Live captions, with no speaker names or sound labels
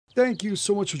Thank you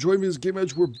so much for joining me as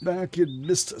GameEdged. We're back in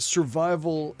Mist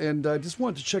Survival, and I just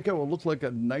wanted to check out what it looked like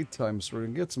at nighttime, so we're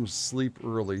going to get some sleep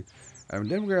early. And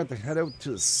then we're going to have to head out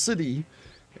to the city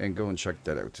and go and check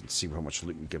that out and see how much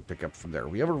loot we can pick up from there.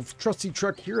 We have a trusty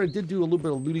truck here. I did do a little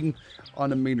bit of looting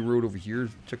on the main road over here.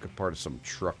 Took apart some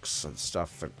trucks and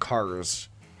stuff and cars.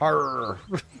 Arr!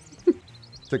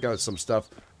 Took out some stuff.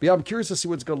 But yeah, I'm curious to see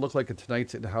what it's going to look like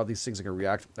tonight and how these things are going to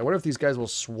react. I wonder if these guys will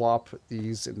swap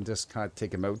these and just kind of take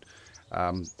them out.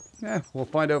 Yeah, we'll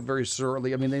find out very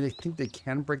shortly. I mean, they think they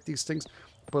can break these things,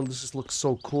 but this just looks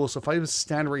so cool. So if I just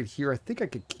stand right here, I think I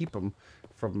could keep them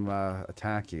from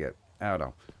attacking it. I don't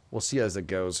know. We'll see as it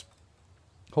goes.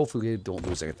 Hopefully they don't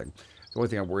lose anything. The only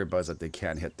thing I'm worried about is that they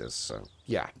can't hit this. So,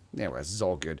 yeah. Anyways, this is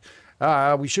all good.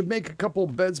 We should make a couple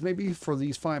beds maybe for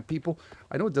these 5 people.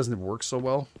 I know it doesn't work so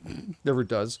well. Never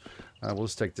does. We'll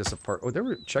just take this apart. Oh,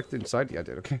 never checked inside? Yeah, I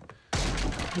did. Okay.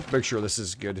 Make sure this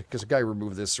is good. Because the guy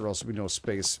removed this or else we no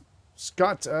space.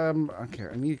 Scott, okay,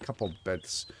 I need a couple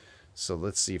beds. So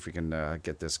let's see if we can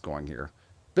get this going here.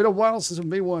 Been a while since we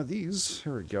made one of these.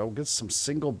 Here we go. Get some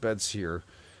single beds here.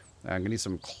 I'm going to need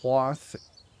some cloth.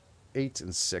 8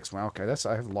 and 6. Well, okay,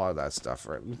 I have a lot of that stuff.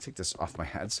 All right, let me take this off my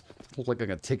hands. Look like I'm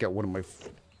going to take out one of my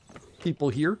people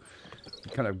here.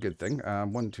 Kind of a good thing.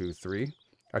 1, 2, 3.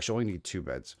 Actually, I only need 2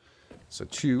 beds. So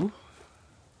 2.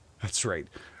 That's right.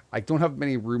 I don't have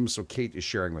many rooms, so Kate is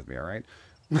sharing with me, all right?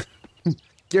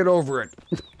 Get over it.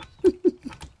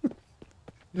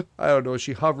 I don't know.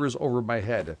 She hovers over my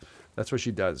head. That's what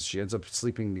she does. She ends up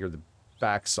sleeping near the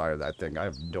back side of that thing. I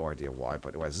have no idea why,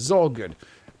 but anyways, it's all good.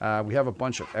 We have a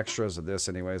bunch of extras of this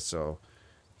anyway, so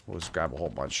we'll just grab a whole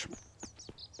bunch.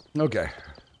 Okay,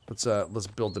 let's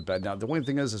build the bed now. The only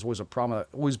thing is, there's always a problem.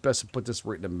 Always best to put this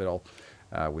right in the middle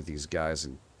with these guys,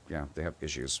 and yeah, they have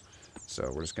issues.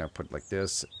 So we're just gonna put it like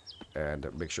this and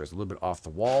make sure it's a little bit off the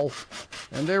wall.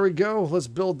 And there we go. Let's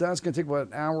build that. It's gonna take about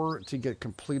an hour to get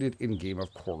completed in game,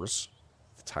 of course.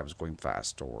 The time's going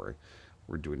fast. Don't worry.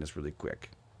 We're doing this really quick.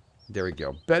 There we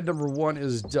go. Bed number 1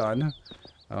 is done.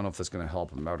 I don't know if that's going to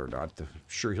help him out or not. I'm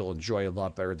sure he'll enjoy it a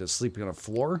lot better than sleeping on a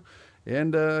floor.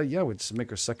 And, yeah, we just make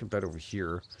our second bed over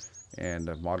here. And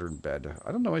a modern bed.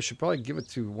 I don't know. I should probably give it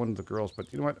to one of the girls.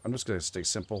 But you know what? I'm just going to stay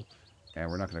simple. And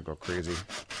we're not going to go crazy.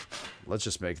 Let's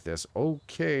just make this.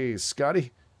 Okay,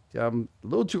 Scotty. A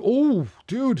little too... Oh,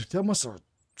 dude. That must have...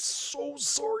 So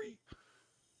sorry.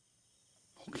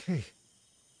 Okay.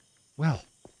 Well,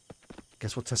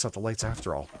 guess we'll test out the lights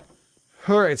after all.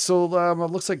 Alright, so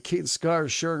it looks like Kate and Scott are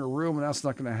sharing a room, and that's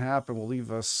not going to happen. We'll leave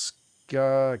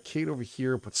Kate over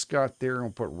here, put Scott there, and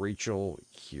we'll put Rachel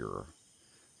here.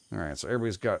 Alright, so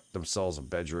everybody's got themselves a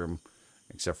bedroom,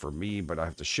 except for me, but I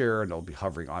have to share, and they'll be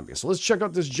hovering on me. So let's check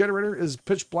out this generator. It's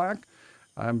pitch black.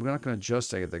 I'm not going to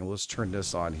adjust anything. Let's turn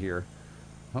this on here.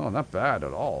 Oh, not bad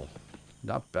at all.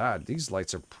 Not bad. These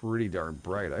lights are pretty darn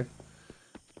bright, eh?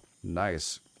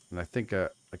 Nice. And I think...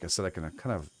 like I said, I can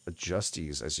kind of adjust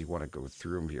these as you want to go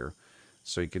through them here.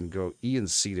 So you can go E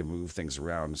and C to move things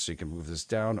around. So you can move this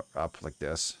down or up like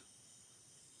this.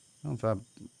 I don't know if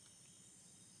is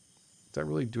that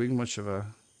really doing much of a...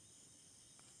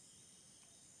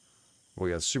 Oh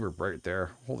yeah, it's super bright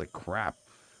there. Holy crap.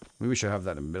 Maybe we should have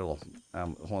that in the middle.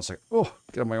 Hold on a second. Oh,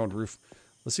 get on my own roof.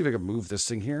 Let's see if I can move this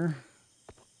thing here.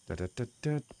 There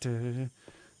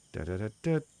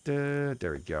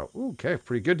we go. Okay,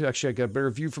 pretty good. Actually, I got a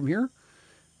better view from here.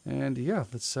 And yeah,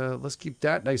 let's keep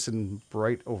that nice and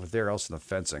bright over there, else in the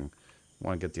fencing. I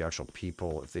want to get the actual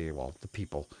people, the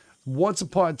people. Once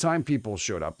upon a time, people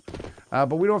showed up.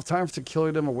 But we don't have time for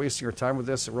killing them or wasting our time with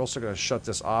this. We're also going to shut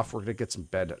this off. We're going to get some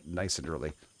bed nice and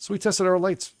early. So we tested our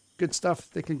lights. Good stuff.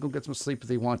 They can go get some sleep if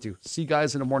they want to. See you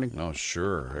guys in the morning. Oh,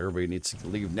 sure. Everybody needs to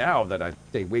leave now that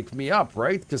they wake me up,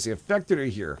 right? Because the infected are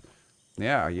here.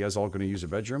 Yeah, you guys all going to use the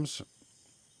bedrooms?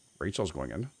 Rachel's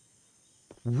going in.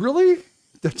 Really?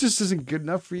 That just isn't good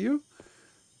enough for you?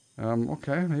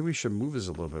 Okay, maybe we should move this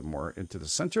a little bit more into the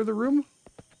center of the room.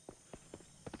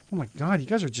 Oh my god, you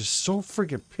guys are just so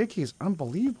freaking picky. It's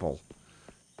unbelievable.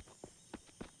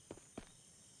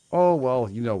 Oh, well,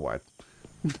 you know what?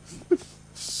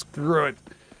 Screw it.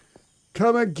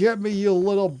 Come and get me, you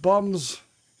little bums.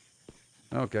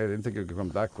 Okay, I didn't think it would come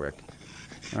that quick.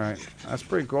 Alright, that's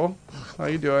pretty cool. How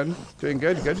you doing? Doing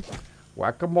good? Good.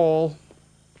 Whack-a-mole.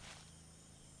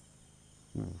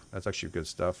 Ooh, that's actually good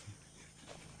stuff.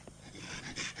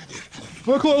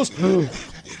 Oh, close!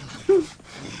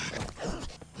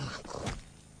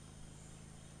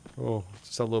 Oh,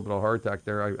 just had a little bit of a heart attack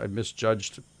there. I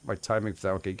misjudged my timing for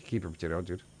that. Okay, keep your potato,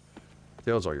 dude.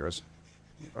 Potato's all yours.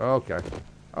 Okay.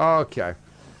 Okay.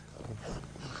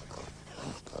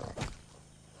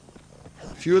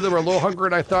 Few of them are a little hungrier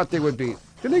than I thought they would be.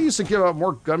 Didn't they used to give out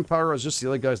more gunpowder? It was just the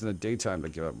other guys in the daytime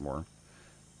that give out more.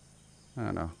 I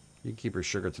don't know. You can keep your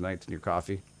sugar tonight in your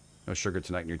coffee. No sugar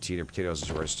tonight in your tea. Your potatoes is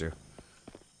yours too.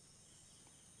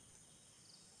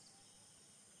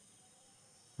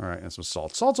 Alright, and some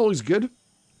salt. Salt's always good.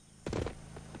 Alright,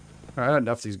 I had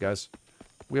enough of these guys.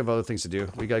 We have other things to do.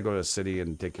 We gotta go to the city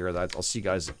and take care of that. I'll see you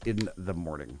guys in the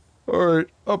morning. Alright,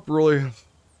 up early.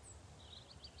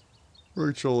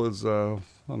 Rachel is on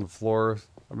the floor.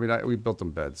 I mean, we built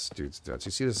them beds, dudes.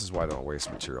 You see, this is why I don't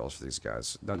waste materials for these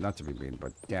guys. Not to be mean,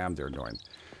 but damn, they're annoying.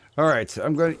 Alright,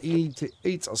 I'm going to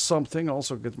eat something.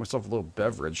 Also get myself a little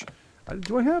beverage.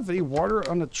 Do I have any water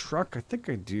on the truck? I think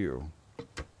I do.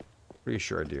 Pretty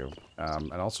sure I do.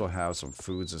 And also have some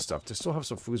foods and stuff. Do I still have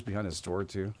some foods behind the store,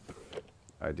 too?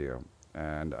 I do.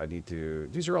 And I need to...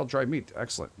 These are all dry meat.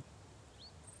 Excellent.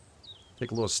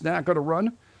 Take a little snack on a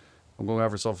run. I'm going to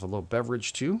have myself a little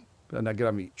beverage, too. And again,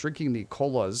 I'm drinking the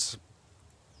colas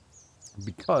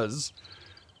because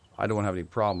I don't want to have any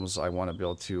problems. I want to be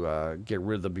able to get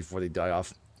rid of them before they die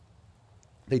off.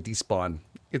 They despawn.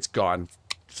 It's gone.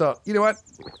 So, you know what?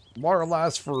 Water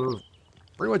lasts for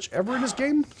pretty much ever in this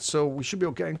game, so we should be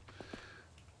okay.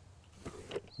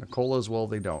 The colas, well,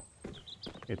 they don't.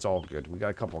 It's all good. We got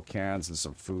a couple of cans and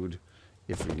some food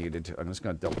if we needed. I'm just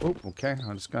going to double... Oh, okay.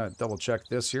 I'm just going to double check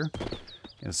this here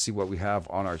and see what we have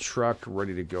on our truck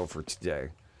ready to go for today.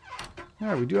 All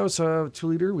right, we do have a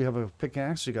 2-liter. We have a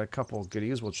pickaxe. We got a couple of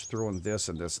goodies. We'll just throw in this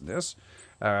and this and this.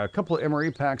 A couple of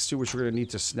MRE packs, too, which we're going to need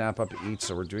to snap up and eat,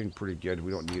 so we're doing pretty good.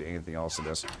 We don't need anything else in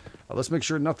this. Let's make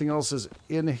sure nothing else is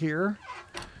in here.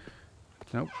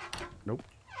 Nope. Nope.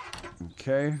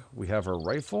 Okay, we have our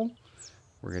rifle.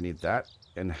 We're going to need that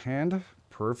in hand.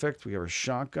 Perfect. We have our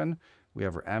shotgun. We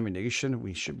have our ammunition.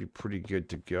 We should be pretty good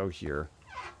to go here.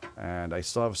 And I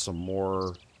still have some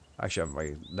more. Actually, I have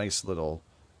my nice little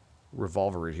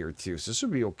revolver right here too. So this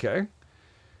should be okay.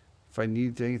 If I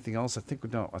need anything else, I think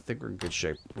no. I think we're in good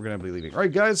shape. We're gonna be leaving. All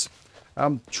right, guys.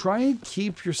 Try and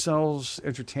keep yourselves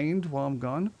entertained while I'm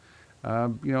gone.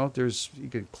 You know, you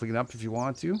can clean up if you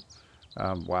want to.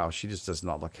 Wow, she just does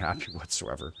not look happy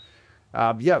whatsoever.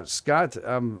 Yeah, Scott.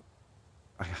 You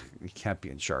can't be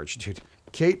in charge, dude.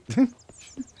 Kate,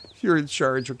 you're in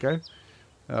charge, okay?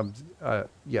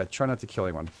 Yeah, try not to kill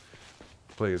anyone.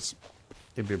 Please.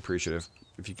 It'd be appreciative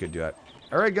if you could do that.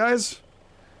 Alright, guys.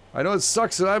 I know it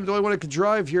sucks that I'm the only one that can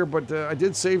drive here, but I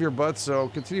did save your butt, so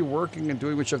continue working and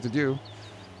doing what you have to do.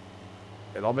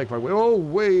 And I'll make my way,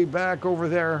 way back over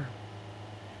there.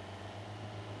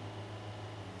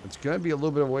 It's going to be a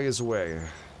little bit of ways away.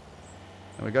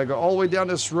 And we got to go all the way down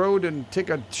this road and take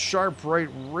a sharp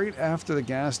right after the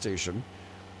gas station.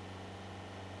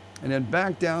 And then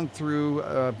back down through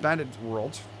Bandit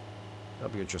World.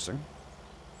 That'll be interesting.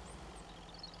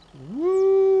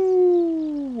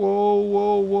 Woo! Whoa,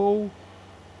 whoa, whoa.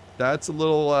 That's a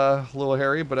little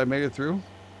hairy, but I made it through.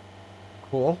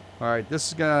 Cool. Alright, this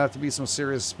is going to have to be some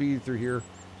serious speed through here.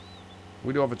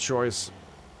 We don't have a choice.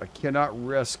 I cannot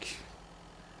risk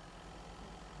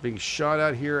being shot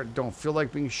at here. Don't feel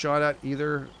like being shot at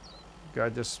either.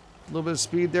 Got just a little bit of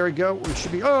speed. There we go. We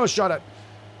should be... Oh, shot at.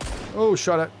 Oh,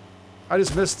 shot at. I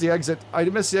just missed the exit. I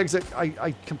missed the exit.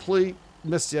 I completely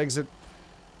missed the exit.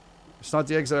 It's not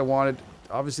the exit I wanted.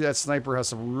 Obviously, that sniper has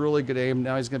some really good aim.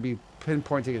 Now he's going to be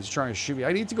pinpointing and trying to shoot me.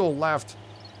 I need to go left.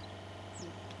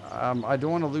 I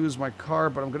don't want to lose my car,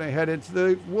 but I'm going to head into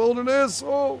the wilderness.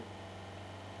 Oh!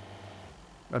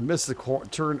 I missed the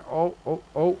turn. Oh, oh,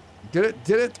 oh. Did it?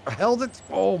 Did it? I held it?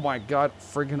 Oh my god.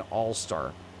 Friggin'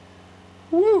 all-star.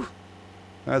 Woo!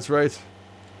 That's right.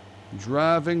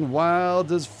 Driving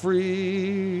wild is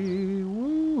free.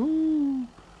 Woo!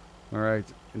 Alright.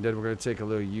 And then we're going to take a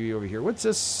little U over here. What's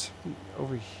this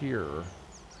over here?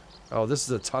 Oh, this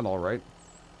is a tunnel, right?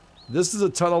 This is a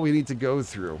tunnel we need to go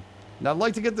through. Now, I'd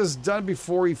like to get this done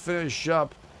before we finish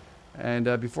up.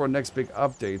 And before next big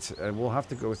update. And we'll have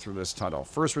to go through this tunnel.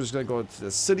 First, we're just going to go to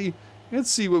the city and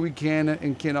see what we can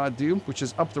and cannot do, which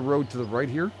is up the road to the right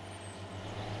here.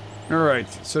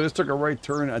 Alright, so this took a right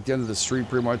turn at the end of the street,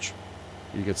 pretty much.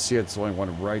 You can see it's only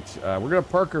one right. We're going to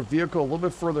park our vehicle a little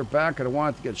bit further back. I don't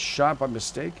want it to get shot by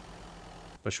mistake,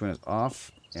 especially when it's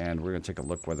off. And we're going to take a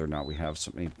look whether or not we have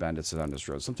so many bandits on this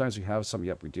road. Sometimes we have some.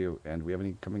 Yep, we do. And we have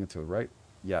any coming into the right?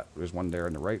 Yeah, there's one there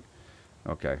on the right.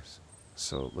 Okay,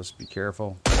 so let's be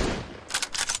careful.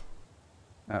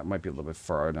 That might be a little bit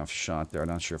far enough shot there. I'm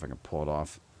not sure if I can pull it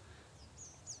off.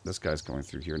 This guy's going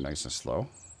through here nice and slow.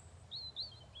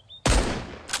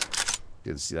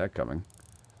 Didn't see that coming.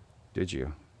 Did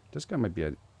you? This guy might be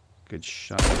a good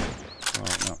shot. Oh,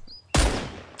 no.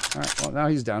 Alright, well, now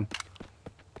he's down.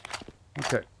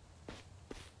 Okay.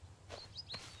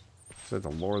 I have to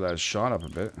lower that shot up a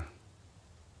bit.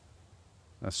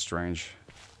 That's strange.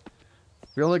 I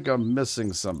feel like I'm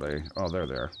missing somebody. Oh, they're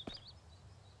there.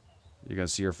 You gonna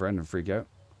see your friend and freak out?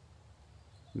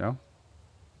 No?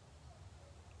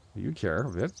 You care a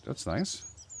bit. That's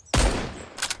nice.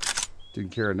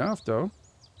 Didn't care enough, though.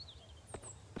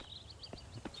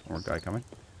 There's one more guy coming.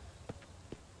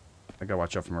 I gotta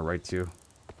watch out for my right, too.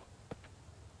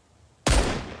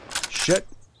 Shit!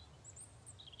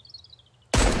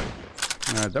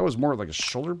 That was more like a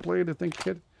shoulder blade, I think,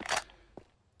 kid.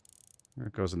 There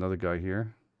goes another guy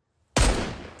here.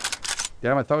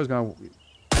 Damn, I thought I was gonna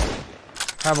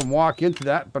have him walk into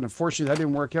that, but unfortunately that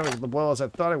didn't work out as well as I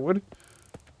thought it would.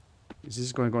 Is he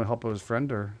just going to go and help out his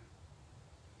friend, or?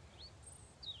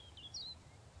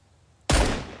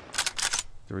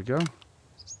 There we go.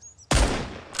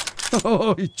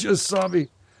 Oh, he just saw me.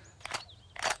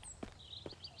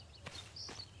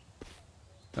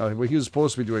 What he was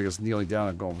supposed to be doing is kneeling down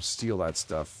and going to steal that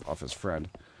stuff off his friend.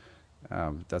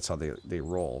 That's how they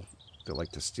roll. They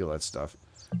like to steal that stuff.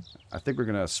 I think we're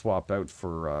going to swap out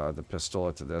for the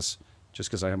pistola to this, just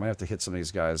because I might have to hit some of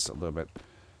these guys a little bit.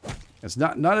 It's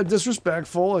not a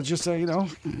disrespectful, it's just a, you know,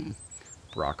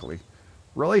 broccoli.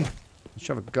 Really? You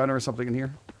should have a gun or something in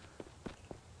here?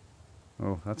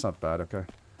 Oh, that's not bad, okay.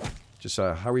 Just,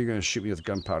 how are you going to shoot me with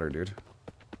gunpowder, dude?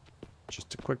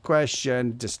 Just a quick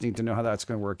question. Just need to know how that's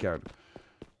going to work out.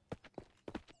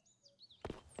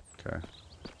 Okay.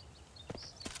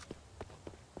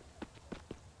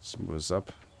 Smooths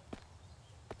up.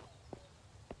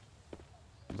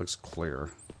 It looks clear.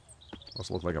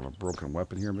 Also looks like I have a broken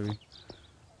weapon here, maybe.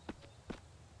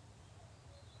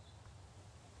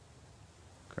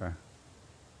 Okay.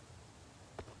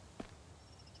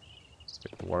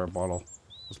 Take the water bottle.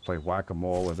 Let's play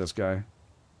whack-a-mole with this guy.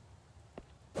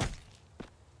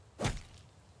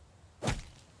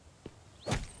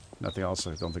 Nothing else.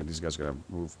 I don't think these guys are gonna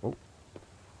move. Oh.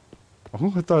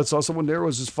 Oh, I thought I saw someone there.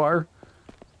 Was this fire?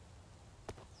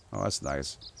 Oh, that's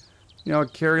nice. You know,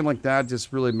 carrying like that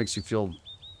just really makes you feel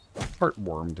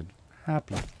heartwarmed and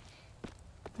happy.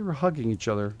 They were hugging each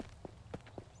other.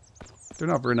 They're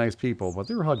not very nice people, but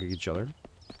they were hugging each other.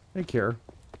 They care.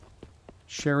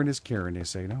 Sharing is caring, they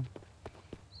say, no?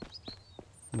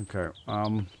 Okay,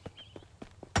 I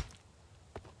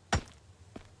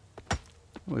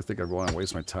really think I'd want to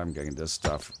waste my time getting this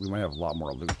stuff. We might have a lot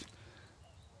more loot.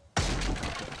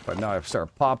 But now I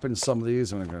start popping some of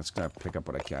these, and I'm just going to pick up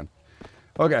what I can.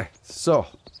 Okay, so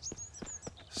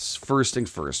first things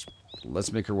first.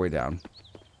 Let's make our way down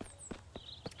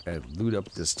and loot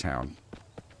up this town.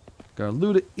 Gonna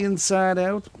loot it inside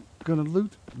out. Gonna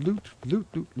loot.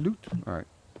 All right.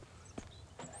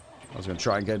 I was gonna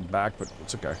try and get back, but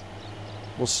it's okay.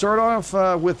 We'll start off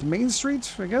with Main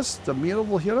Street, I guess. The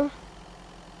Middle here.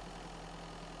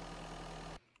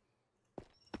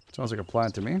 Sounds like a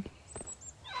plan to me.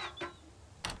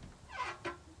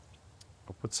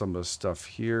 I'll put some of this stuff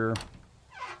here.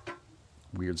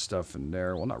 Weird stuff in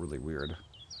there. Well, not really weird.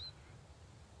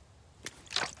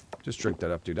 Just drink that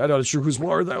up, dude. I'm not sure whose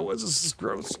water that was. This is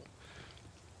gross.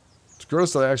 It's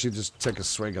gross that I actually just take a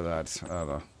swig of that. I don't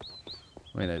know.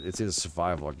 I mean, it's either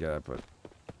survival, I get it, but...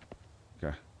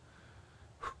 Okay.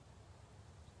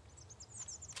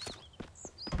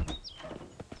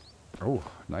 Oh,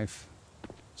 knife.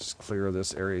 Just clear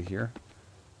this area here.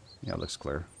 Yeah, it looks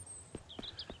clear.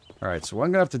 Alright, so what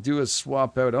I'm going to have to do is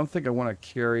swap out. I don't think I want to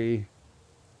carry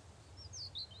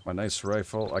my nice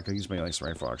rifle. I can use my nice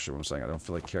rifle, actually, what I'm saying. I don't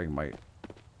feel like carrying my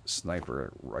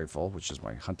sniper rifle, which is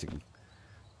my hunting.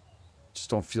 Just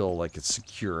don't feel like it's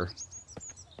secure.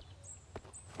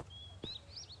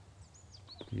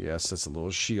 Yes, that's a little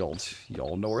shield.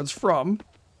 Y'all know where it's from.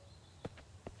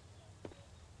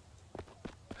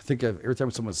 I think every time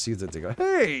someone sees it, they go,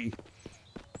 hey!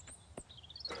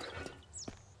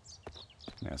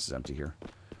 Yeah, this is empty here.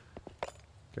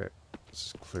 Okay,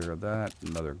 let's clear that.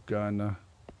 Another gun.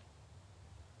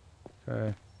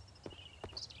 Okay. I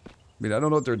mean, I don't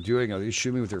know what they're doing. Are they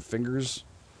shooting me with their fingers?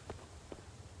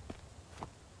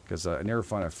 Because I never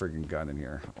find a friggin' gun in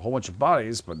here. A whole bunch of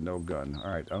bodies, but no gun.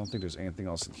 Alright, I don't think there's anything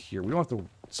else in here. We don't have to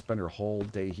spend our whole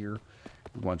day here.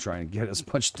 We want to try and get as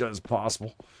much done as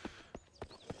possible.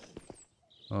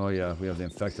 Oh yeah, we have the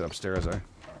infected upstairs, eh?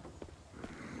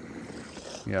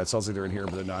 Yeah, it sounds like they're in here,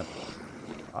 but they're not.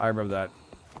 I remember that.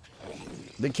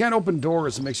 They can't open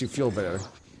doors, it makes you feel better.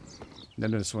 And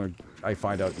then this one, I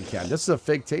find out you can. This is a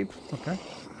fake tape? Okay.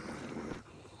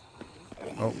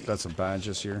 Oh, that's some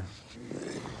badges here.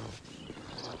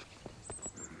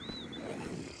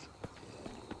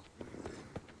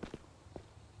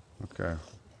 Okay.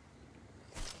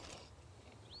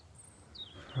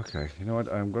 Okay, you know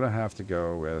what? I'm going to have to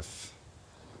go with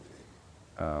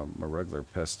my regular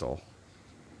pistol.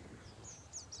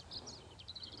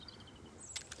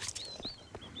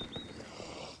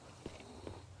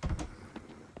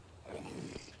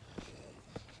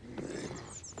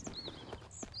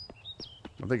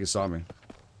 I think he saw me.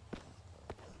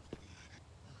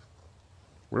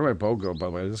 Where did my bow go, by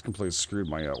the way? I just completely screwed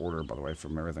my order, by the way,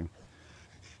 from everything.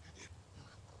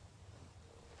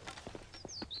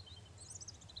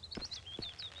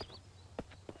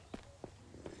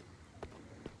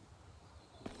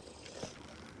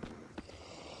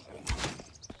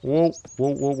 Whoa,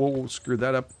 whoa, whoa, whoa, whoa, screwed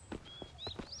that up.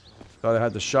 Thought I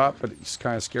had the shot, but he's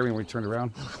kind of scared me when he turned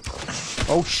around.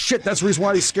 Oh, shit, that's the reason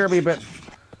why he scared me a bit.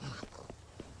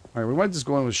 Alright, we might just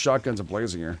go in with shotguns and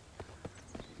blazing here.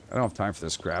 I don't have time for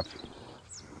this crap.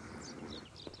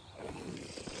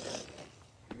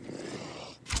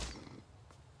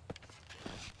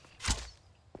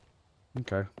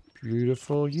 Okay.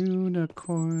 Beautiful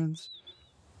unicorns.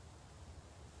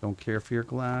 Don't care for your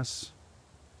glass.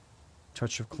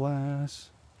 Touch of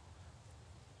glass.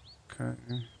 Okay.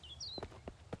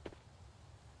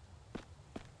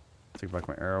 Take back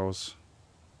my arrows.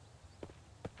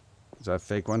 Is that a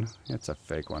fake one? Yeah, it's a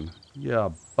fake one. Yeah,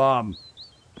 bum.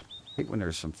 I hate when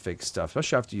there's some fake stuff,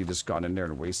 especially after you just gone in there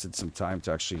and wasted some time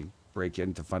to actually break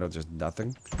in to find out there's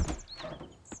nothing.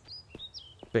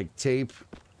 Fake tape.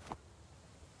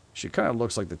 She kind of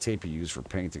looks like the tape you use for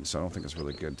painting, so I don't think it's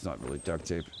really good. It's not really duct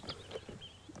tape.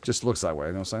 Just looks that way,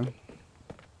 you know what I'm saying?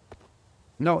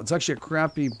 No, it's actually a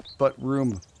crappy butt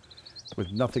room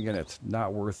with nothing in it.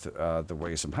 Not worth the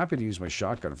waste. I'm happy to use my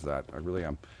shotgun for that. I really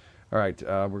am. All right,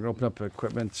 we're going to open up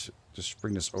equipment. Just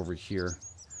bring this over here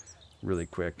really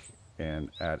quick and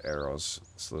add arrows.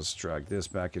 So let's drag this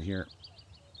back in here.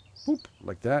 Boop,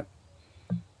 like that.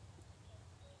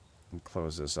 And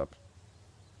close this up.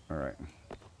 All right.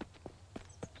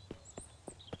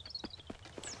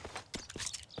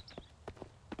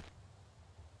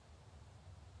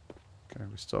 Okay,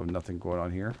 we still have nothing going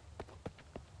on here.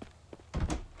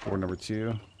 Door number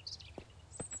 2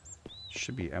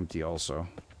 should be empty also.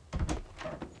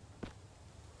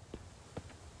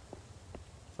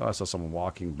 Thought I saw someone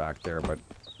walking back there, but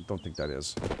I don't think that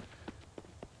is.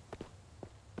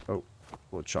 Oh, a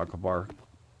little chocolate bar,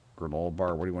 granola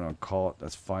bar, what do you want to call it?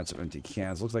 That's fine. Some empty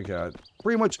cans. Looks like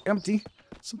pretty much empty.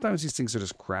 Sometimes these things are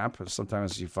just crap, but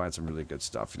sometimes you find some really good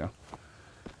stuff, you know.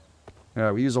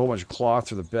 Yeah, we use a whole bunch of cloth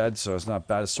for the bed, so it's not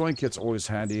bad. A sewing kit's always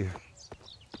handy.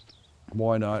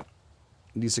 Why not?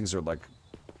 These things are like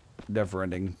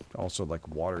never-ending. Also, like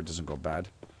water doesn't go bad.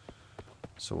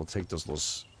 So we'll take those little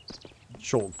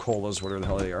Jolt Colas, whatever the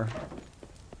hell they are.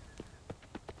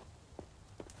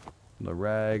 The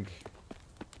rag.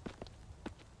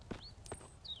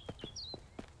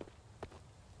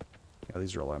 Yeah,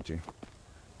 these are all empty.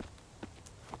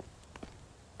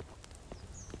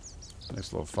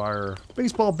 Nice little fire.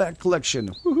 Baseball bat collection.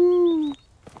 Woohoo!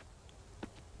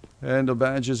 And the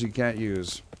badges you can't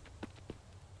use.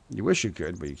 You wish you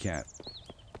could, but you can't.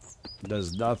 It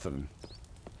does nothing.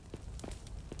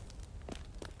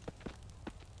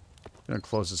 I'm gonna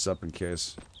close this up in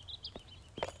case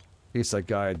that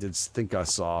guy I did think I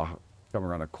saw come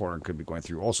around a corner and could be going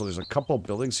through. Also, there's a couple of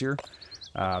buildings here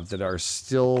that are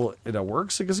still in a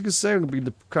works. I guess you could say it would be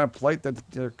kind of polite that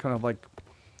they're kind of like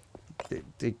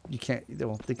you can't,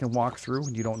 they can walk through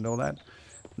and you don't know that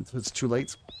until it's too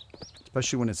late,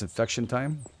 especially when it's infection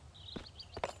time.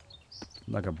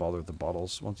 I'm not gonna bother with the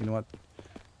bottles. Well, you know what?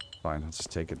 Fine, let's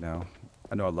just take it now.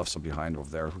 I know I left some behind over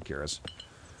there. Who cares?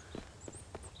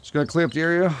 Just gonna clean up the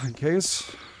area in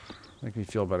case. Make me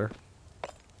feel better.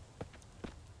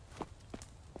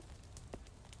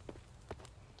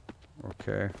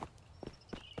 Okay.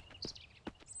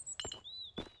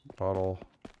 Bottle.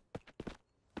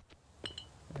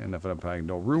 And if I'm having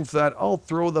no room for that, I'll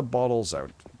throw the bottles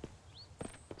out.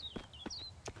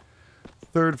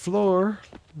 3rd floor.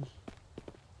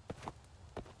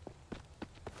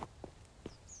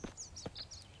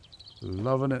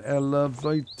 Loving an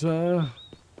elevator.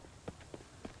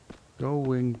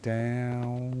 Going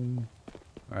down.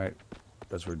 Alright.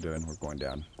 That's what we're doing. We're going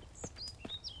down.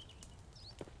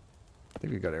 I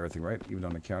think we got everything right, even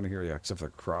on the counter here. Yeah, except for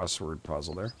the crossword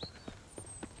puzzle there.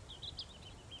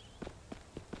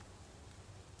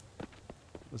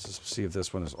 Let's just see if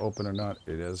this one is open or not.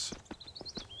 It is.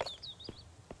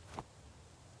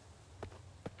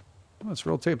 Oh, it's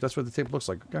real tape. That's what the tape looks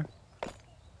like. Okay.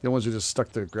 The ones who just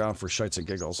stuck to the ground for shites and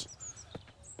giggles.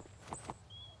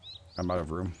 I'm out of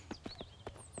room.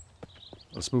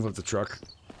 Let's move up the truck.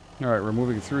 Alright, we're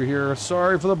moving through here.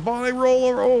 Sorry for the body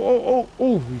roller.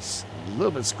 Oh, he's a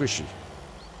little bit squishy.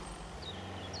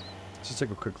 just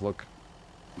take a quick look.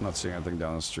 I'm not seeing anything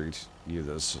down the street. You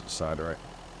this side, right?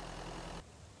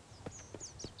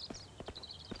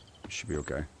 Should be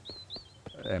okay.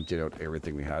 Emptied out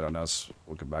everything we had on us.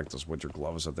 We'll get back to those winter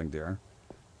gloves, I think they are.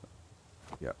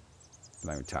 Yep.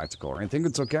 Not even tactical or anything.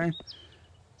 It's okay.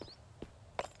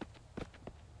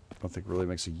 Don't think it really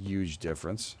makes a huge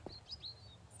difference.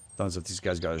 Not as if these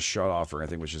guys got a shot off or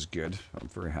anything, which is good. I'm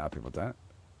very happy with that.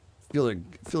 Feeling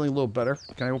a little better.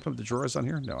 Can I open up the drawers on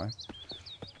here? No,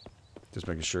 just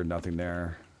making sure nothing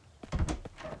there.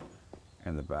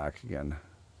 And the back again.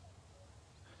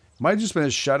 Might have just been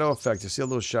a shadow effect. You see a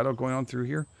little shadow going on through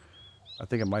here? I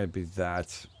think it might be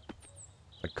that.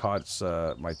 That caught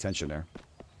my attention there.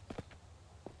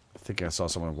 I think I saw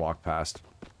someone walk past.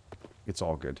 It's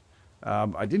all good.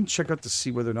 I didn't check out to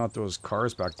see whether or not those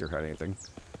cars back there had anything.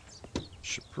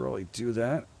 Should probably do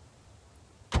that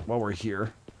while we're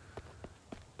here.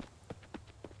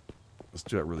 Let's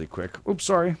do that really quick. Oops,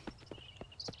 sorry.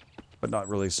 But not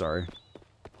really sorry.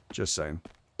 Just saying.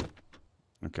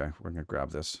 Okay, we're going to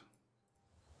grab this.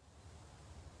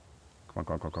 Come on,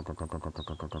 come on, come on, come on, come on, come on, come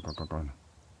on, come on, come on, come on.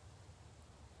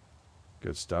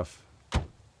 Good stuff.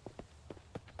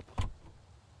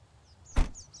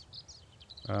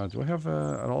 Do I have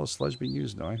all the sludge being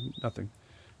used? No, nothing.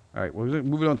 All right, we're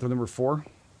moving on to number 4.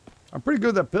 I'm pretty good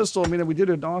at that pistol. I mean, we did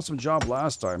an awesome job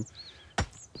last time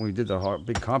when we did the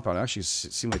big compound. It actually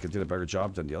seemed like it did a better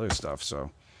job than the other stuff,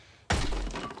 so.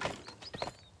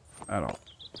 I don't know.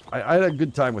 I had a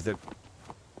good time with it.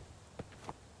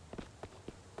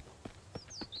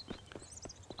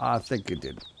 I think it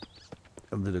did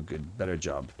a little good, better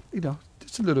job. You know,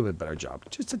 just a little bit better job.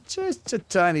 Just a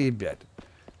tiny bit.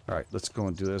 All right, let's go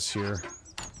and do this here.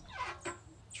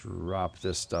 Drop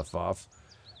this stuff off.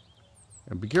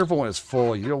 And be careful when it's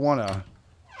full. You don't want to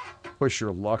push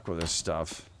your luck with this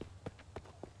stuff.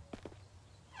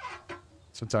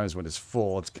 Sometimes when it's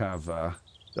full, it's kind of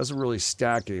doesn't really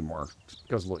stack anymore. It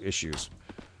causes little issues.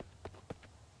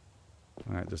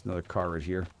 All right, there's another car right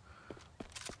here.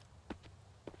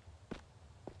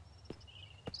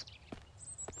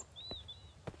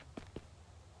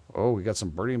 Oh, we got some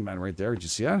Burning Man right there. Did you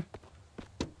see that?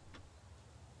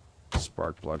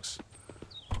 Spark plugs.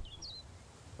 I'll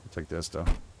take this, though.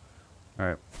 All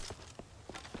right.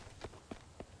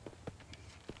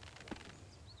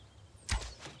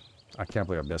 I can't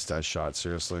believe I missed that shot,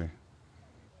 seriously.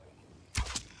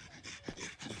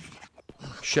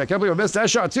 Shit, I can't believe I missed that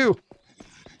shot, too.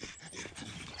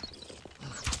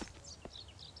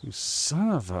 You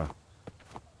son of a...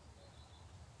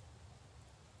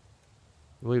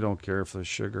 Really don't care for the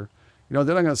sugar. You know,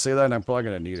 then I'm going to say that and I'm probably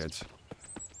going to need it.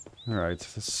 Alright,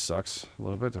 this sucks a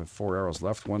little bit. I have 4 arrows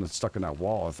left. One that's stuck in that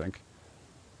wall, I think.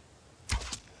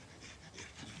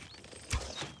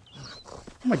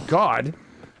 Oh my god!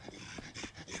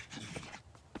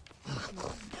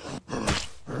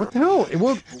 What the hell?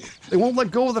 It won't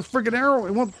let go of the friggin' arrow.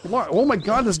 It won't... Oh my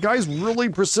god, this guy's really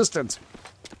persistent.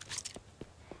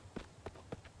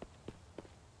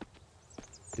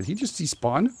 Did he just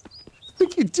despawn? I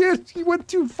think he did. He went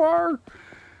too far.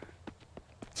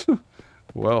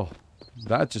 Well,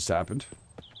 that just happened.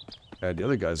 And the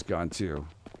other guy's gone too.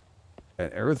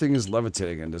 And everything is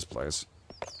levitating in this place.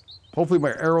 Hopefully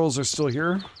my arrows are still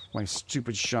here. My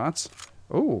stupid shots.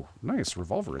 Oh, nice.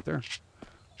 Revolver right there.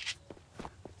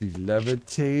 The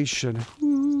levitation.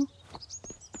 Ooh.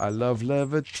 I love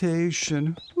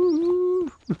levitation.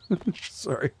 Ooh.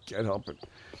 Sorry, can't help it.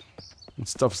 When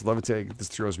stuff's levitating, this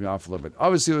throws me off a little bit.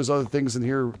 Obviously, there's other things in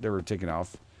here that were taken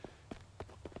off.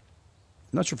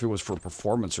 I'm not sure if it was for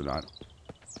performance or not.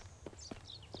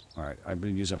 Alright, I've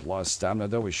been using up a lot of stamina,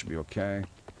 though. We should be okay.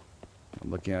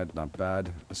 I'm looking at it, not bad.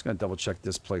 I'm just going to double check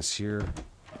this place here.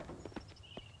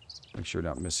 Make sure we're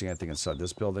not missing anything inside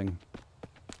this building.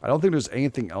 I don't think there's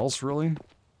anything else, really.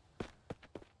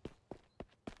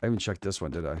 I haven't checked this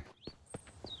one, did I?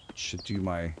 Should do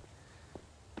my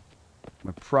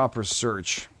proper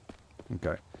search.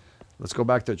 Okay. Let's go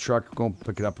back to the truck, go and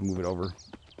pick it up and move it over.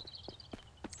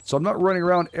 So I'm not running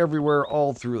around everywhere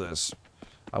all through this.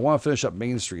 I want to finish up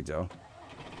Main Street, though.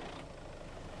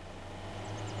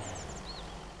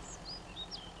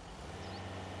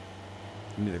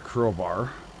 I need a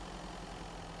crowbar.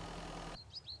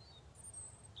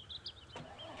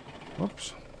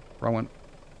 Whoops. Wrong one.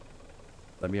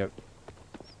 Let me out.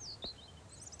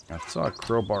 I saw a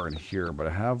crowbar in here, but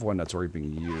I have one that's already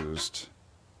being used.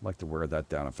 I'd like to wear that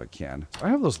down if I can. I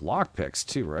have those lockpicks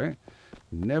too, right?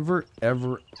 Never,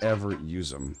 ever, ever use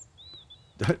them.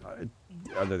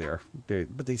 Oh, there they are.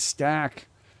 But they stack.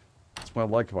 That's what I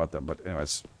like about them. But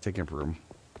anyways, taking up room.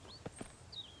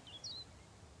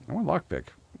 I want a lockpick.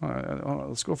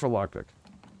 Let's go for a lockpick.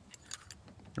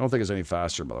 I don't think it's any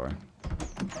faster, by the way.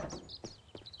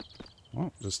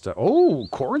 Oh, just oh,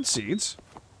 corn seeds.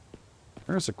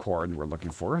 There's a corn we're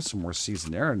looking for. Some more seeds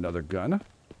in there. Another gun.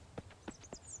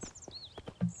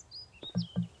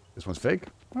 This one's fake.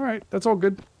 All right, that's all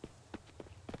good.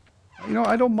 You know,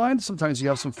 I don't mind sometimes you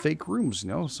have some fake rooms, you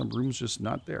know? Some rooms just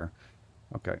not there.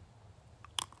 Okay.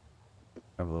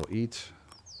 Have a little eat.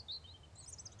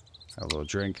 Have a little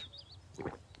drink.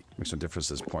 Makes no difference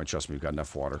at this point. Trust me, we've got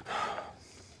enough water.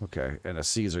 Okay, and the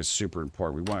seeds are super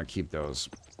important. We want to keep those.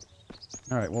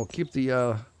 All right, we'll keep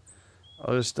the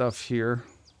other stuff here.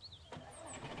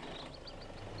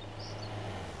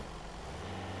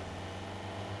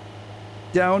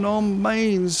 Down on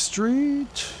Main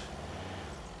Street.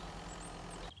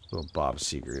 Little Bob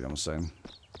Seger, you know what I'm saying?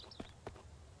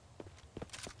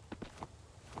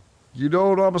 You know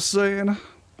what I'm saying?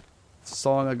 It's a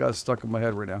song I got stuck in my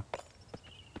head right now.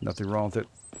 Nothing wrong with it.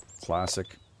 Classic.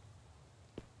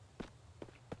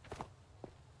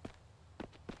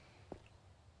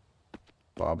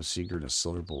 Bob Seger and a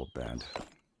Silver Bullet Band.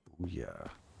 Oh, yeah.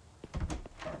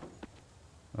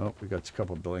 Oh, we got a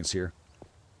couple of buildings here.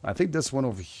 I think this one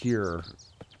over here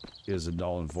is a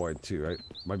null and void too, right?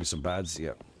 Might be some bads,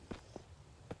 yeah.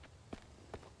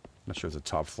 Not sure if it's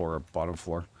a top floor or bottom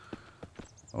floor.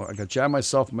 Oh, I got jammed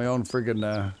myself in my own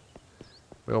friggin'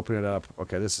 we open it up.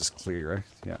 Okay, this is clear, right?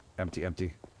 Yeah, empty,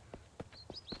 empty.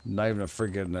 Not even a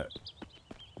friggin'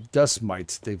 dust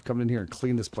mite. They've come in here and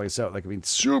cleaned this place out. Like, I mean,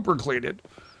 super cleaned it.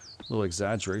 A little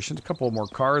exaggeration. A couple more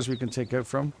cars we can take out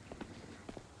from.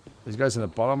 These guys in the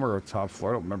bottom or top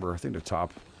floor? I don't remember. I think they're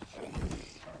top.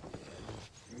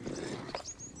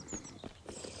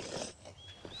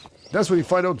 That's when you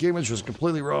find out GameEdged was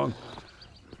completely wrong.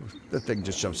 That thing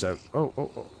just jumps out.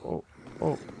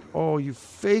 Oh, you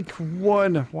fake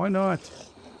one. Why not?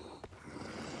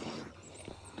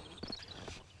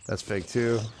 That's fake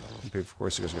too. Of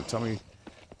course, you guys are going to tell me.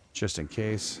 Just in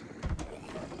case.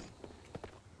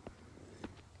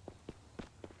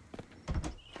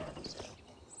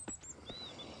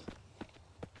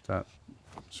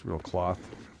 It's real cloth.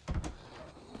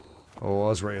 Oh, I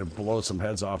was ready to blow some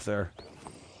heads off there.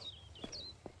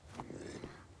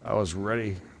 I was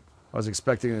ready. I was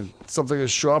expecting something to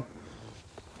show up.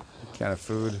 A can of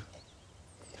food.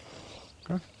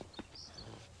 Okay.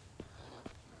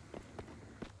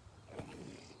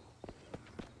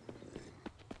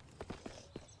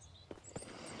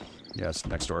 Yes,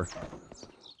 next door.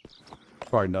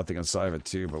 Probably nothing inside of it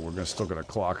too, but we're still gonna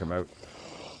clock them out.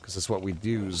 Because that's what we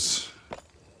do's.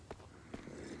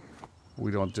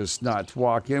 We don't just not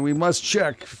walk in. We must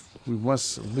check. We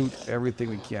must loot everything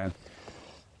we can.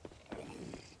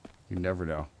 You never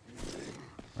know.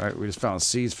 Alright, we just found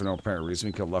seeds for no apparent reason.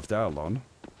 We could have left that alone.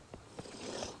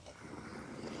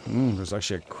 There's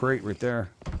actually a crate right there.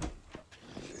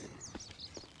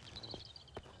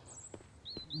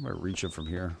 I might reach it from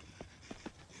here.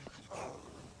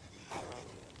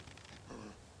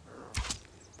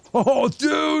 Oh,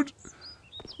 dude!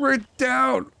 Right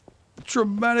down!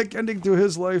 Dramatic ending to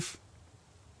his life.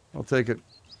 I'll take it.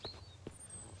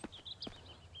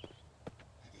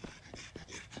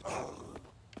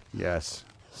 Yes.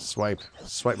 Swipe.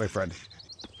 Swipe, my friend.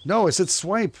 No, I said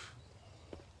swipe.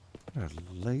 What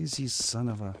a lazy son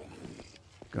of a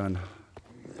gun.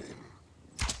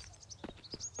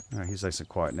 Alright, he's nice and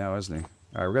quiet now, isn't he?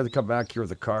 Alright, we're going to come back here with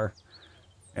the car.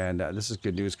 And this is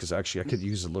good news because actually I could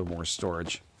use a little more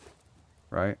storage.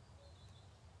 Right?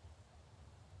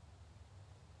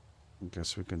 I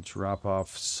guess we can drop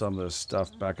off some of the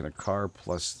stuff back in the car,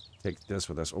 plus take this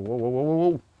with us. Oh, whoa, whoa, whoa, whoa,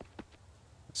 whoa.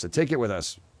 So take it with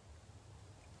us.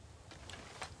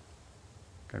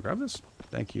 Can I grab this?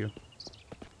 Thank you.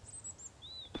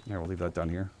 Yeah, we'll leave that down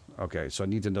here. Okay, so I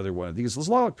need another one of these. Let's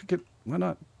lockpick it. Why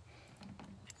not?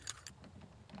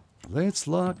 Let's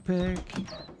lockpick. And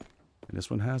this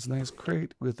one has a nice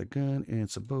crate with a gun and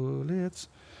some bullets.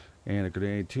 And a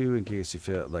grenade too, in case you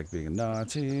feel like being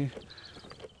naughty.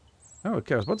 Oh,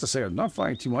 okay, I was about to say, I'm not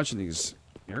flying too much in these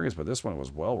areas, but this one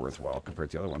was well worthwhile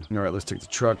compared to the other one. Alright, let's take the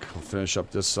truck. We'll finish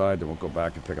up this side, then we'll go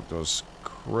back and pick up those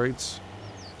crates.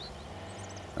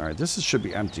 Alright, this should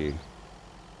be empty,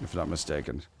 if not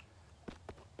mistaken.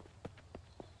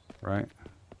 Right?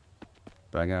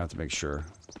 But I'm gonna have to make sure.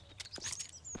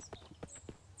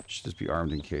 Should just be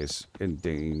armed in case. In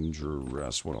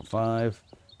dangerous 105.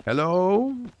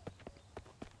 Hello?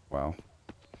 Wow.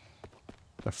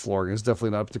 That flooring is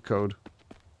definitely not up to code.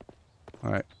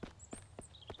 Alright.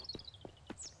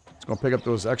 Let's go pick up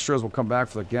those extras. We'll come back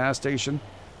for the gas station.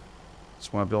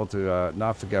 Just want to be able to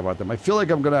not forget about them. I feel like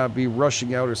I'm going to be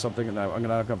rushing out or something, and I'm going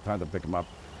to have time to pick them up.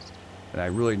 And I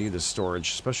really need the storage,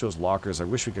 especially those lockers. I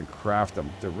wish we could craft them.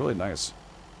 They're really nice.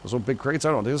 Those little big crates,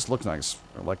 I don't know, they just look nice.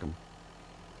 I like them.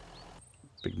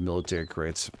 Big military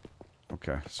crates.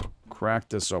 Okay, so crack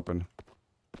this open.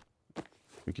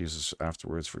 We can use this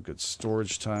afterwards for good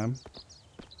storage time.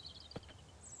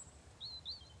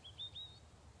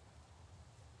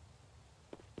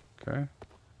 Okay.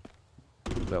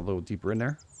 Put that a little deeper in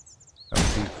there.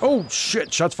 Oh,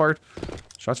 shit! Shots fired.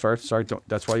 Shots fired. Sorry,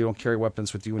 that's why you don't carry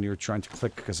weapons with you when you're trying to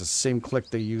click, because the same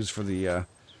click they use for the,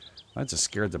 that just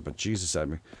scared the bejesus out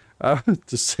of me.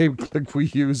 The same click we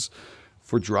use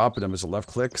for dropping them is a left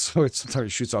click, so it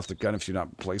sometimes shoots off the gun if you're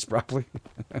not placed properly.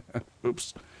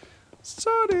 Oops.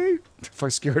 Sorry if I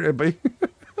scared anybody.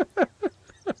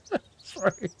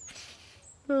 Sorry.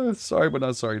 Sorry, but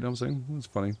not sorry, you know what I'm saying? It's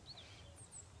funny.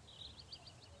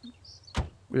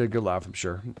 We had a good laugh, I'm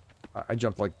sure. I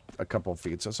jumped like a couple of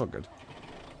feet, so it's all good.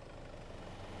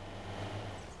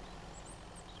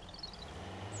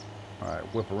 Alright,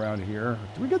 whip around here.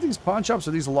 Do we get these pawn shops,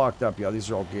 or are these locked up? Yeah, these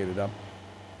are all gated up.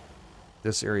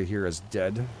 This area here is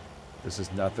dead. This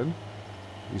is nothing.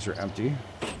 These are empty.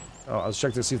 Oh, I was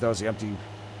checking to see if that was the empty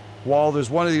wall. There's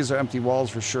one of these are empty walls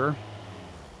for sure.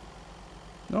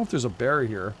 I don't know if there's a barrier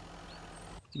here.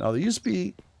 Now, there used to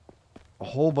be a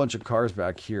whole bunch of cars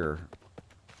back here.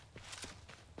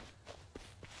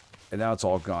 And now it's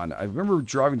all gone. I remember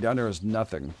driving down there as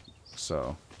nothing.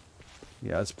 So,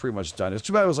 yeah, it's pretty much done. It's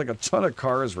too bad it was like a ton of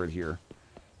cars right here.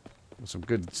 With some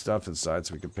good stuff inside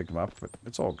so we can pick them up, but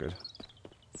it's all good.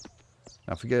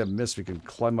 Now, if we get a miss, we can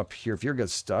climb up here. If you ever get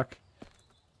stuck,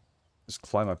 just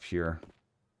climb up here.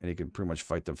 And you can pretty much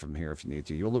fight them from here if you need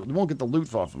to. You won't get the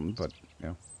loot off them, but,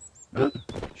 you know.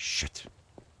 Shit.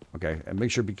 Okay, and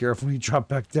make sure to be careful when you drop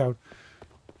back down.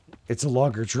 It's a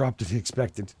longer drop than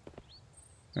expected.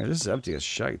 Alright, this is empty as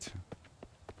shite.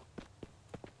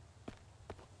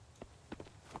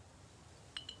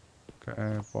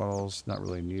 Okay, bottles, not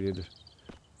really needed.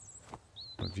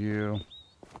 Review.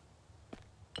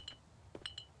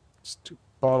 It's 2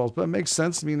 bottles, but it makes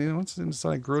sense. I mean, you know, it's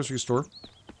inside a grocery store.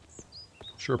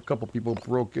 Sure, a couple people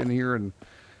broke in here and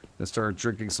then started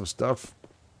drinking some stuff.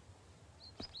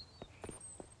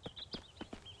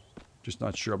 Just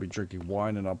not sure I'll be drinking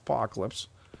wine in Apocalypse.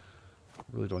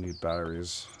 Really don't need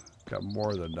batteries. Got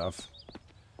more than enough.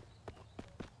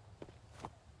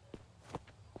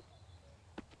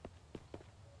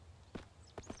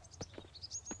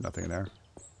 Nothing in there.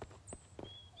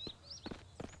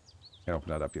 Can't open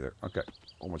that up either. Okay. A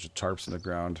whole bunch of tarps in the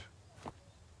ground.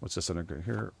 What's this under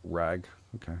here? Rag.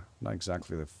 Okay. Not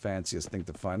exactly the fanciest thing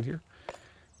to find here.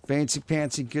 Fancy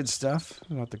pantsy good stuff.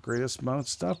 Not the greatest amount of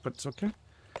stuff, but it's okay.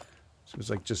 So it's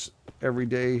like just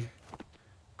everyday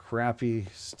crappy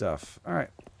stuff. Alright.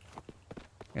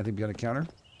 Anything behind the counter?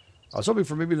 I was hoping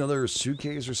for maybe another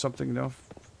suitcase or something, you know?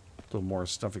 A little more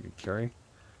stuff we could carry.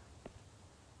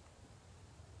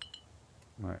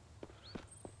 Alright.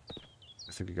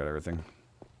 I think we got everything.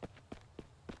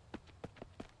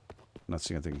 Not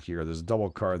seeing anything here. There's a double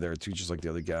car there too, just like the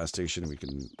other gas station. We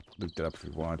can loop that up if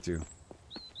we want to.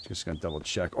 Just gonna double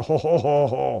check.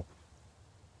 Oh,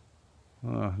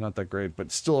 not that great,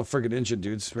 but still a friggin' engine,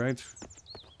 dudes, right?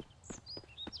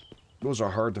 Those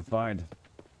are hard to find.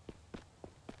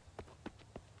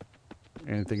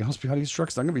 Anything else behind these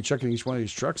trucks? I'm gonna be checking each one of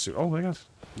these trucks. Oh my god.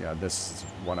 Yeah, this is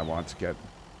one I want to get.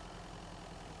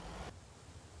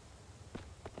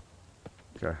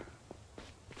 Okay.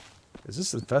 Is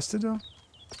this infested though?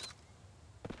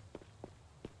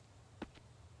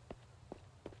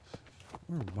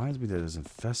 It reminds me that it's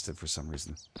infested for some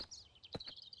reason.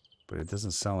 But it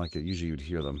doesn't sound like it. Usually you'd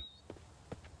hear them.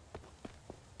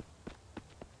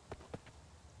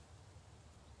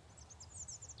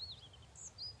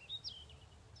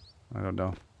 I don't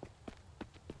know.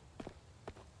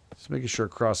 Just making sure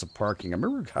across the parking. I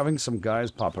remember having some guys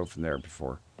pop out from there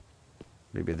before.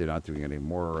 Maybe they're not doing it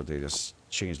anymore, or they just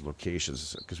changed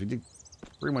locations. Because we did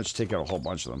pretty much take out a whole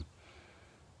bunch of them.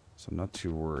 So I'm not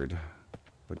too worried.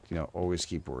 But, you know, always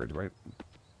keep worried, right?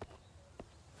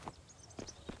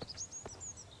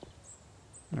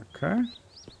 Okay.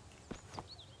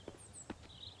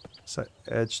 Is that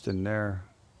edged in there?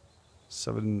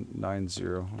 790.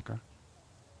 Okay.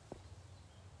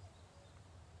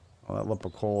 Well, that lump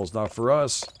of coal is not for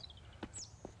us.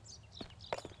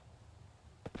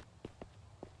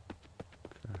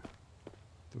 Okay.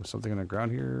 There was something on the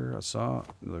ground here. I saw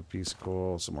another piece of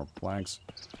coal, some more planks.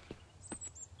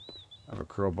 I have a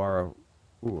crowbar.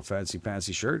 Ooh, a fancy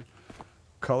pantsy shirt.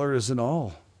 Color isn't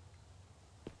all.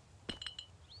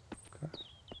 Okay.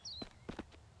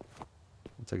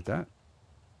 I'll take that.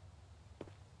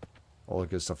 All the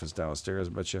good stuff is downstairs,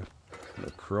 I bet you.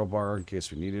 The crowbar in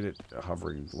case we needed it. A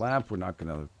hovering lamp. We're not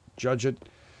going to judge it.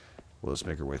 We'll just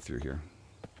make our way through here.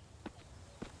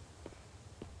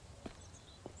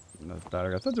 Another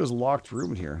battery. I thought there was a locked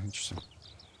room in here. Interesting.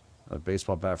 A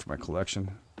baseball bat for my collection.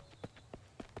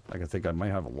 I think I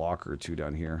might have a locker or two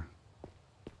down here.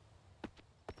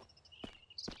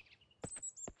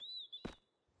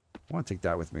 I want to take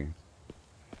that with me.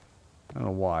 I don't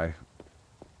know why.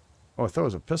 Oh, I thought it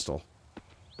was a pistol.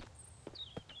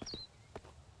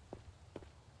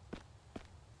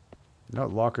 No,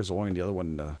 locker's only in the other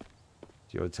one, the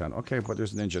other town. Okay, but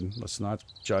there's an engine. Let's not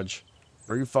judge.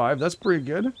 35, that's pretty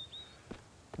good.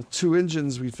 2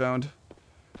 engines we found.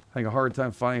 Having a hard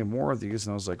time finding more of these,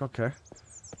 and I was like, okay.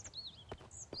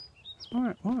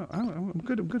 Alright, well, I'm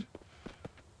good, I'm good.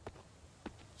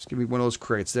 Just give me one of those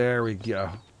crates. There we go.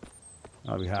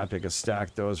 I'll be happy I can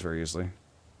stack those very easily.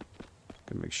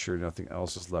 Gonna make sure nothing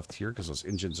else is left here, because those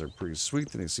engines are pretty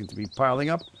sweet, and they seem to be piling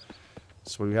up.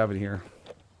 So what do we have in here?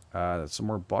 Some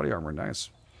more body armor, nice.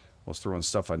 Let's throw in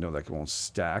stuff I know that won't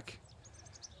stack.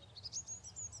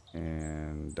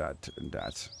 And that, and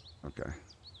that. Okay.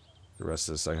 The rest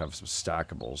of this, I have some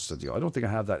stackables to deal. I don't think I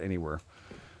have that anywhere.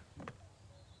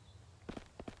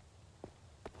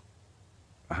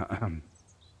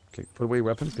 Okay, put away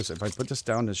weapon, because if I put this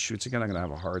down and it shoots again, I'm going to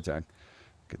have a heart attack.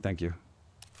 Okay, thank you.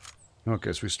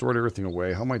 Okay, so we stored everything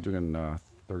away. How am I doing in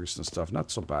thirst and stuff? Not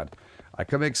so bad. I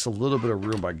can make a little bit of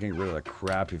room by getting rid of the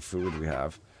crappy food we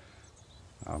have.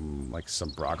 Like some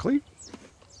broccoli.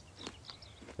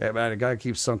 Yeah, man, I gotta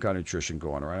keep some kind of nutrition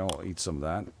going, right? I'll eat some of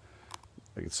that.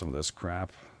 I get some of this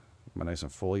crap. Am I nice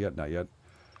and full yet? Not yet.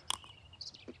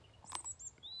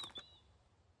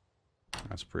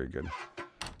 That's pretty good.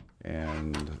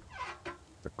 And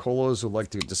the colas would like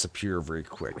to disappear very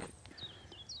quick.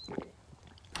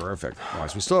 Perfect. All right,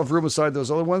 so we still have room beside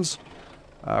those other ones.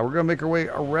 We're going to make our way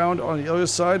around on the other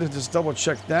side and just double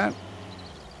check that.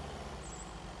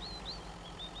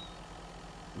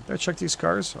 Did I check these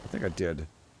cars? I think I did.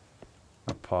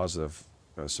 Not positive.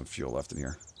 There's some fuel left in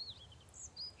here.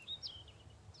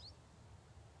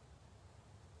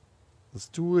 Let's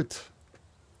do it.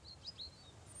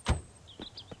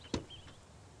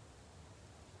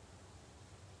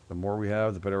 The more we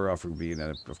have, the better off we'll be. And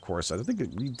of course, I don't think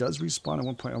it does respawn at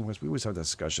one point. We always have that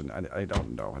discussion. I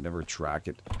don't know. I never track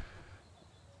it.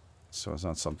 So it's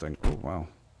not something... Oh, wow.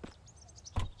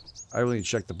 I really didn't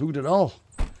check the boot at all.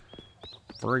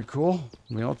 Very cool.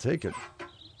 I mean, I'll take it.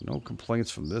 No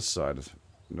complaints from this side.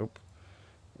 Nope.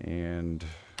 And...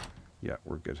 yeah,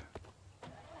 we're good.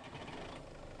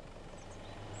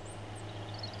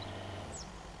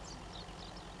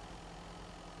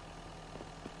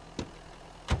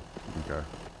 Okay.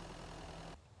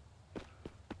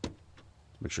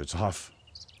 Make sure it's off.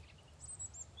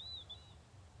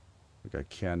 We got a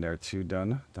can there too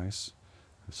done. Nice.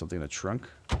 Something in the trunk.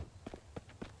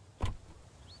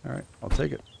 Alright, I'll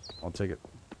take it. I'll take it.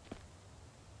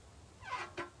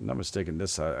 I'm not mistaken,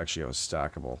 this actually has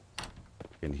stackable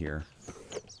in here.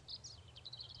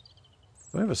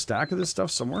 Do I have a stack of this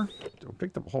stuff somewhere? I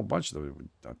picked up a whole bunch of them.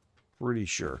 I'm pretty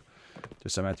sure.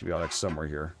 There's some antibiotics somewhere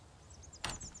here.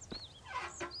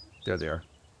 There they are.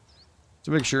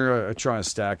 To make sure I try and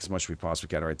stack as much as we possibly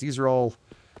can. Alright, these are all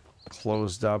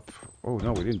closed up. Oh,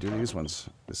 no, we didn't do these ones.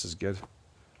 This is good.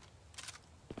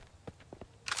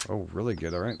 Oh, really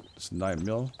good. Alright, it's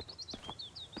 9mm.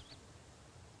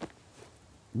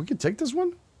 We can take this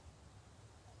one?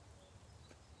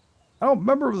 I don't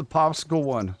remember the popsicle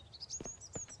one.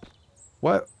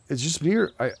 What? It's just me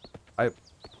or... I don't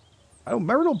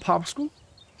remember no popsicle.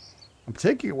 I'm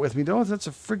taking it with me, though. That's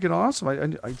a freaking awesome. I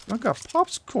got a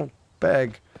popsicle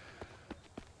bag.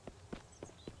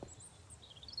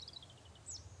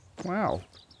 Wow.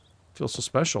 Feels so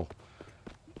special.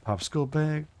 Popsicle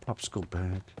bag. Popsicle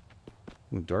bag.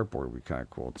 And the dartboard would be kind of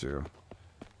cool, too.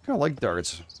 Kind of like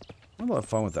darts. I had a lot of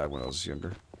fun with that when I was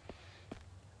younger.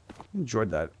 Enjoyed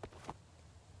that.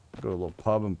 Go to a little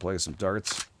pub and play some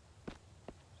darts.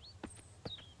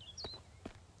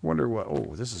 Wonder what...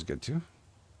 oh, this is good, too.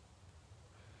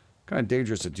 Kind of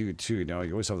dangerous to do, too, you know.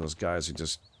 You always have those guys who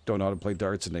just don't know how to play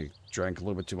darts and they drank a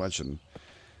little bit too much and...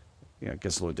 yeah, it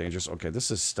gets a little dangerous. Okay,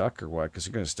 this is stuck or what? Because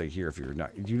you're going to stay here if you're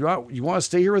not... You want to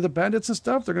stay here with the bandits and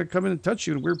stuff? They're going to come in and touch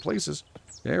you in weird places.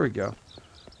 There we go.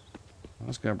 I'm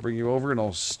just going to bring you over and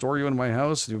I'll store you in my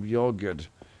house and you'll be all good.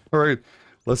 Alright,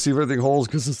 let's see if everything holds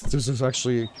because there's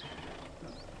actually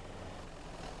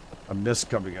a mist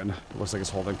coming in. It looks like it's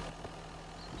holding.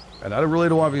 And I really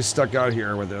don't want to be stuck out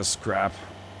here with this crap.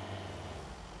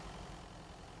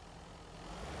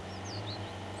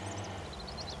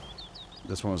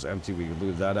 This one was empty. We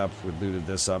looted that up. We looted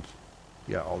this up.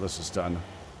 Yeah, all this is done.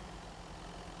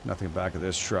 Nothing back of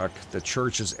this truck. The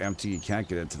church is empty. You can't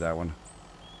get into that one.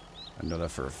 I know that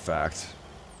for a fact.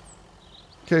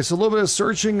 Okay, so a little bit of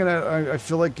searching, and I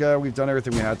feel like we've done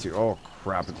everything we had to. Oh,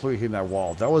 crap, including hitting that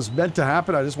wall. That was meant to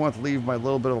happen. I just wanted to leave my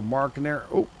little bit of a mark in there.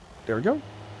 Oh, there we go.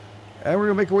 And we're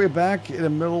going to make our way back in the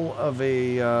middle of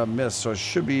a mist, so it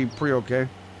should be pretty okay.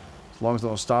 As long as they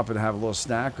don't stop and have a little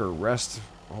snack or rest.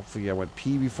 Hopefully I went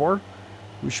pee before.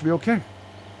 We should be okay.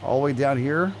 All the way down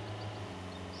here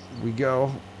we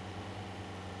go.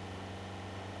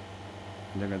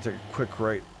 And they're going to take a quick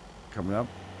right coming up.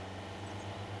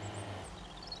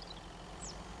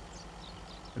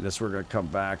 And this we're going to come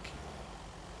back.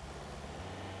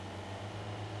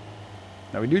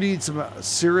 Now we do need some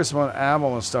serious amount of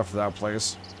ammo and stuff for that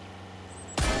place.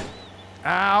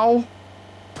 Ow!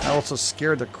 That also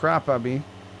scared the crap out of me.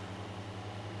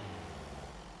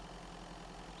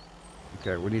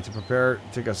 Okay, we need to prepare.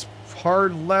 Take a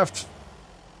hard left.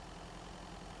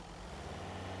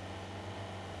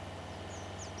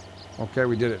 Okay,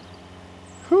 we did it.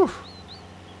 Whew.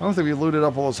 I don't think we looted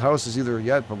up all those houses either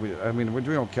yet, but I mean, we're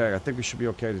doing okay. I think we should be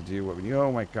okay to do what we need.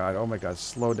 Oh my god,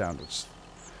 slow down.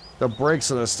 The brakes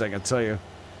of this thing, I tell you.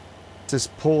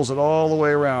 Just pulls it all the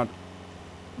way around.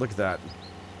 Look at that.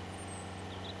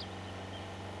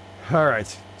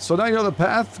 Alright, so now you know the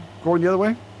path going the other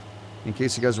way. In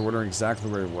case you guys are wondering exactly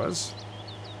where it was.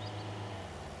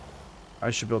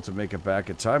 I should be able to make it back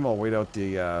in time. I'll wait out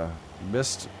the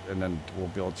mist, and then we'll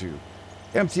be able to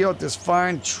empty out this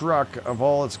fine truck of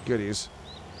all its goodies.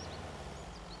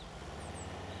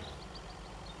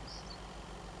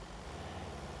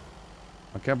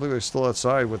 I can't believe they're still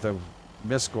outside with the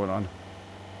mist going on.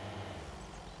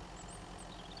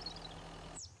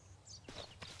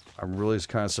 I'm really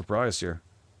kind of surprised here.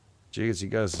 Jeez, you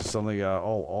guys are suddenly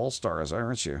all-stars,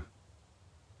 aren't you?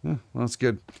 Well, that's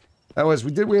good. Anyways,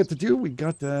 we did what we had to do. We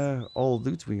got all the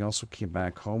loot. We also came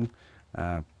back home.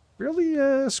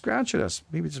 Barely scratching us.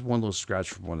 Maybe just one little scratch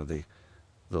from one of the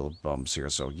little bums here.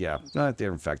 So, yeah,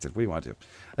 they're infected. What do you want to do?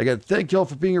 Again, thank you all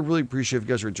for being here. Really appreciate it. If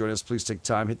you guys are enjoying us, please take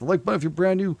time. Hit the like button if you're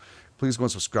brand new. Please go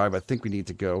and subscribe. I think we need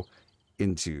to go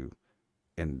into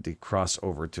and cross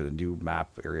over to the new map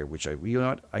area, which I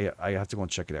have to go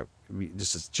and check it out. We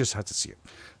just have to see it.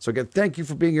 So, again, thank you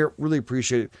for being here. Really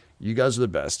appreciate it. You guys are the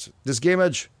best. This is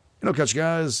GameEdged, and I'll catch you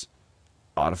guys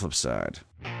on the flip side.